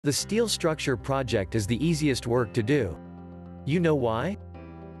The steel structure project is the easiest work to do. You know why?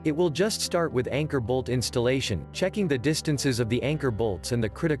 It will just start with anchor bolt installation, checking the distances of the anchor bolts and the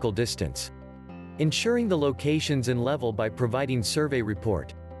critical distance. Ensuring the locations and level by providing survey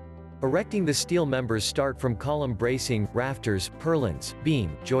report. Erecting the steel members start from column bracing, rafters, purlins,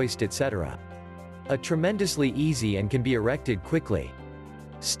 beam, joist etc. A tremendously easy and can be erected quickly.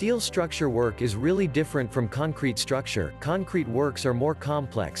 Steel structure work is really different from concrete structure. Concrete works are more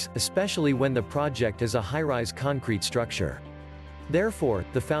complex, especially when the project is a high-rise concrete structure. Therefore,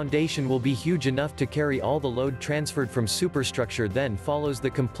 the foundation will be huge enough to carry all the load transferred from superstructure. Then follows the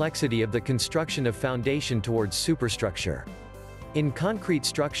complexity of the construction of foundation towards superstructure. In concrete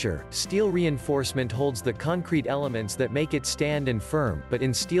structure, steel reinforcement holds the concrete elements that make it stand and firm, but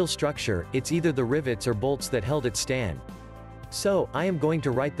in steel structure, it's either the rivets or bolts that held it stand. So, I am going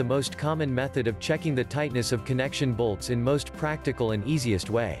to write the most common method of checking the tightness of connection bolts in most practical and easiest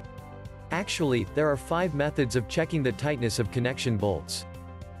way. Actually, there are 5 methods of checking the tightness of connection bolts.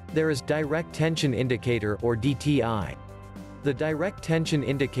 There is direct tension indicator or DTI. The direct tension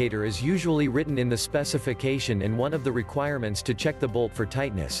indicator is usually written in the specification and one of the requirements to check the bolt for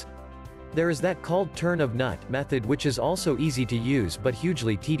tightness. There is that called turn of nut method, which is also easy to use but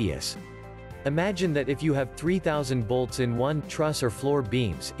hugely tedious. Imagine that if you have 3,000 bolts in one truss or floor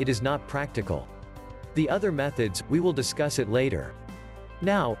beams, it is not practical. The other methods, we will discuss it later.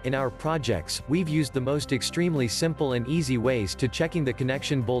 Now, in our projects, we've used the most extremely simple and easy ways to checking the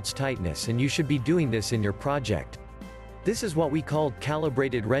connection bolts tightness, and you should be doing this in your project. This is what we call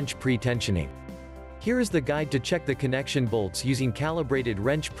calibrated wrench pre-tensioning. Here is the guide to check the connection bolts using calibrated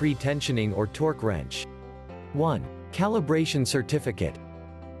wrench pre-tensioning or torque wrench. 1. Calibration Certificate.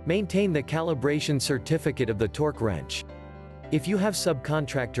 Maintain the calibration certificate of the torque wrench. If you have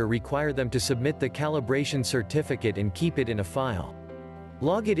subcontractor, require them to submit the calibration certificate and keep it in a file.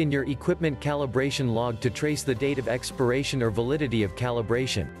 Log it in your equipment calibration log to trace the date of expiration or validity of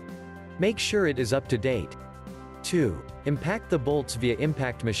calibration. Make sure it is up to date. 2. Impact the bolts via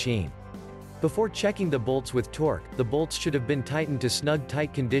impact machine. Before checking the bolts with torque, the bolts should have been tightened to snug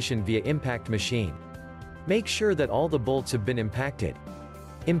tight condition via impact machine. Make sure that all the bolts have been impacted.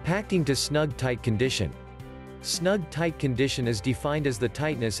 Impacting to snug tight condition. Snug tight condition is defined as the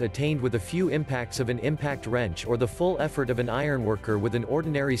tightness attained with a few impacts of an impact wrench or the full effort of an ironworker with an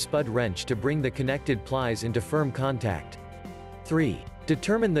ordinary spud wrench to bring the connected plies into firm contact. 3.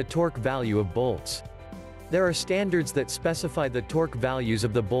 Determine the torque value of bolts. There are standards that specify the torque values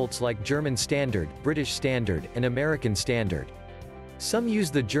of the bolts like German standard, British standard, and American standard. Some use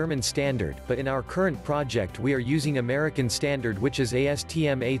the German standard, but in our current project we are using American standard, which is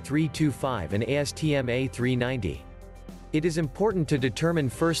ASTM A325 and ASTM A390. It is important to determine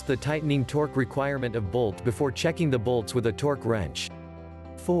first the tightening torque requirement of bolt before checking the bolts with a torque wrench.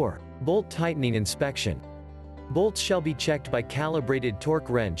 4. Bolt tightening inspection. Bolts shall be checked by calibrated torque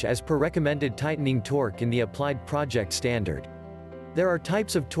wrench as per recommended tightening torque in the applied project standard. There are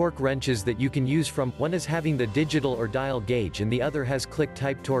types of torque wrenches that you can use from, one is having the digital or dial gauge and the other has click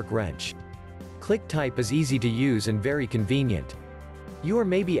type torque wrench. Click type is easy to use and very convenient. You are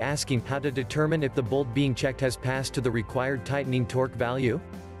maybe asking how to determine if the bolt being checked has passed to the required tightening torque value?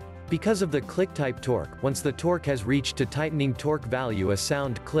 Because of the click type torque, once the torque has reached to tightening torque value, a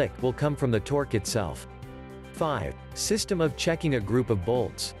sound click will come from the torque itself. 5. System of checking a group of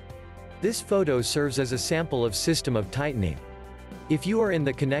bolts. This photo serves as a sample of system of tightening. If you are in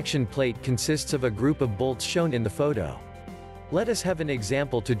the connection plate consists of a group of bolts shown in the photo. Let us have an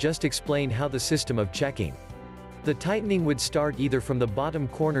example to just explain how the system of checking. The tightening would start either from the bottom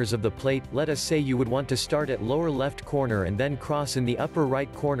corners of the plate. Let us say you would want to start at lower left corner and then cross in the upper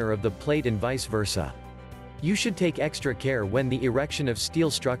right corner of the plate and vice versa. You should take extra care when the erection of steel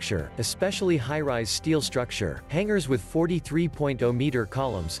structure, especially high-rise steel structure, hangers with 43.0 meter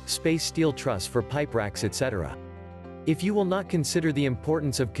columns, space steel truss for pipe racks etc. If you will not consider the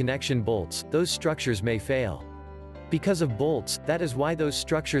importance of connection bolts, those structures may fail. Because of bolts, that is why those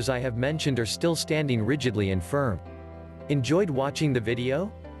structures I have mentioned are still standing rigidly and firm. Enjoyed watching the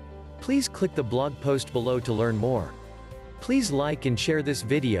video? Please click the blog post below to learn more. Please like and share this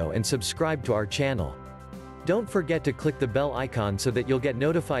video and subscribe to our channel. Don't forget to click the bell icon so that you'll get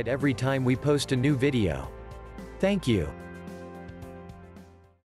notified every time we post a new video. Thank you.